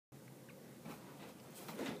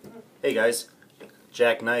Hey guys,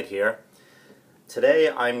 Jack Knight here. Today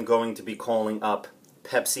I'm going to be calling up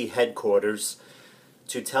Pepsi headquarters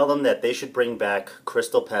to tell them that they should bring back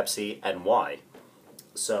Crystal Pepsi and why.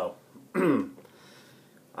 So, I'm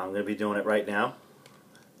going to be doing it right now.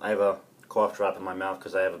 I have a cough drop in my mouth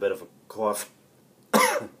because I have a bit of a cough.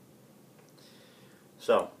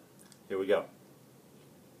 So, here we go.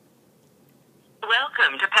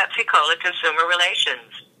 Welcome to Pepsi Cola Consumer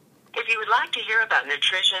Relations. If you would like to hear about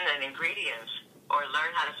nutrition and ingredients, or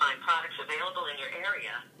learn how to find products available in your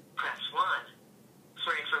area, press 1.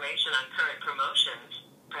 For information on current promotions,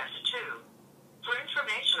 press 2. For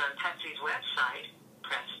information on Pepsi's website,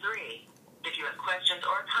 press 3. If you have questions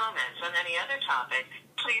or comments on any other topic,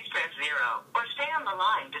 please press 0, or stay on the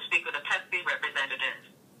line to speak with a Pepsi representative.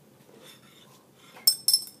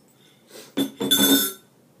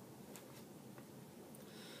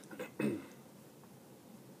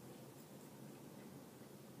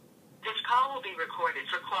 This call will be recorded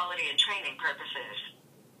for quality and training purposes.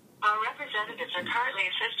 Our representatives are currently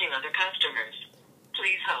assisting other customers.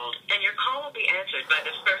 Please hold, and your call will be answered by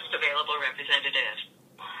the first available representative.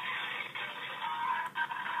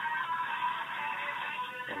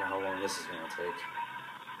 I don't know how long this is going to take.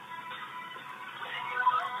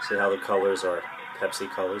 See how the colors are Pepsi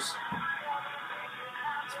colors?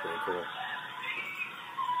 It's pretty cool.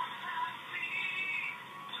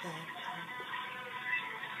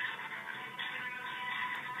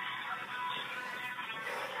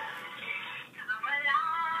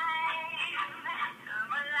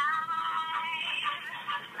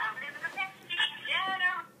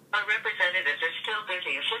 Our representatives are still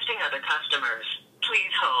busy assisting other customers.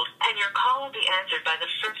 Please hold, and your call will be answered by the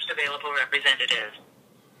first available representative.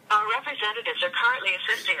 Our representatives are currently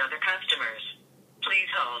assisting other customers.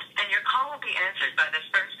 Please hold, and your call will be answered by the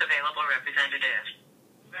first available representative.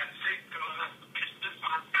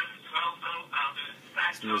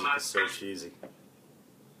 This music is so cheesy.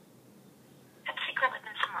 Pepsi Cola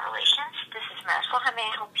Consumer Relations. This is Marshall. How may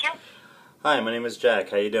I help you? Hi, my name is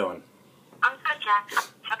Jack. How you doing? I'm good, Jack.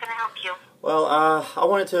 How can I help you? Well, I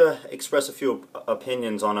wanted to express a few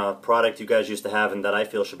opinions on a product you guys used to have and that I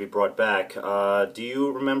feel should be brought back. Do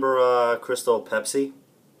you remember Crystal Pepsi?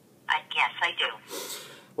 Yes, I do.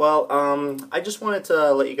 Well, I just wanted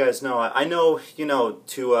to let you guys know. I know,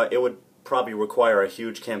 it would probably require a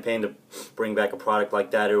huge campaign to bring back a product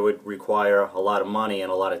like that. It would require a lot of money and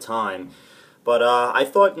a lot of time. But I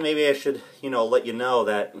thought maybe I should, let you know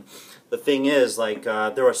that the thing is,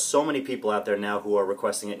 there are so many people out there now who are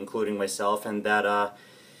requesting it, including myself, and that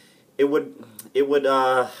it would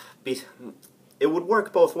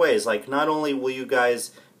work both ways. Like, not only will you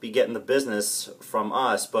guys be getting the business from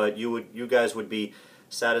us, but you guys would be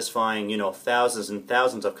satisfying, thousands and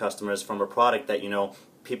thousands of customers from a product that,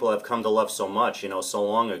 people have come to love so much, so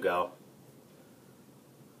long ago.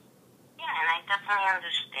 Yeah, and I definitely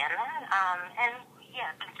understand that. And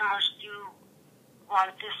yeah, consumers do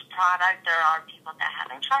want this product. There are people that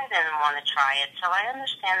haven't tried it and want to try it. So I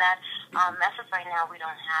understand that. As of right now, we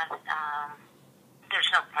don't have, there's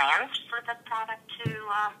no plans for the product to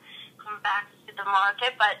come back to the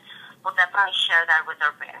market, but we'll definitely share that with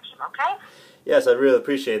our brand team, okay? Yes, I'd really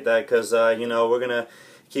appreciate that because, we're going to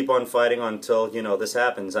keep on fighting until, this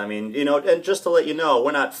happens. I mean, and just to let you know,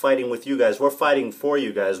 we're not fighting with you guys. We're fighting for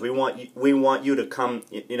you guys. We want you to come,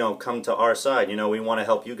 come to our side. We want to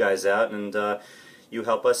help you guys out, and you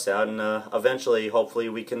help us out, and eventually, hopefully,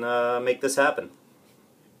 we can make this happen.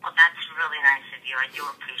 Well, that's really nice of you. I do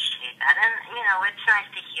appreciate that. And, it's nice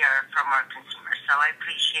to hear from our consumers, so I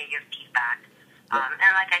appreciate your feedback.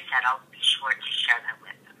 And like I said, I'll be sure to share that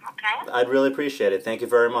with them, okay? I'd really appreciate it. Thank you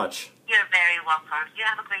very much. You're very welcome. You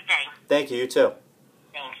have a great day. Thank you. You too.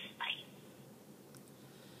 Thanks. Bye.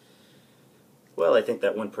 Well, I think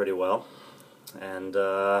that went pretty well. And,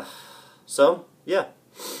 so, yeah.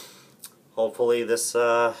 Hopefully this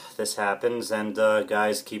happens, and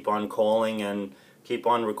guys, keep on calling and keep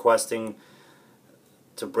on requesting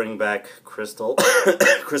to bring back Crystal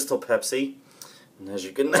Pepsi. And as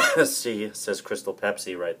you can see, it says Crystal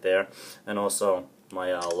Pepsi right there. And also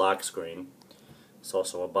my lock screen. It's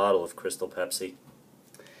also a bottle of Crystal Pepsi.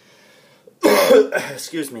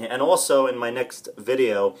 Excuse me. And also in my next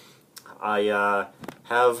video, I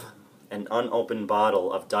have an unopened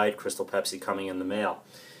bottle of Diet Crystal Pepsi coming in the mail.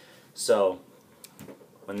 So,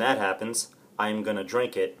 when that happens, I'm going to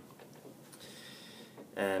drink it.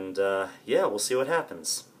 And, yeah, we'll see what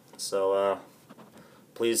happens. So,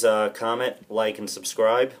 please comment, like, and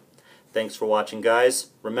subscribe. Thanks for watching,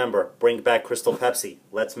 guys. Remember, bring back Crystal Pepsi.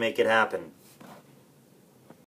 Let's make it happen.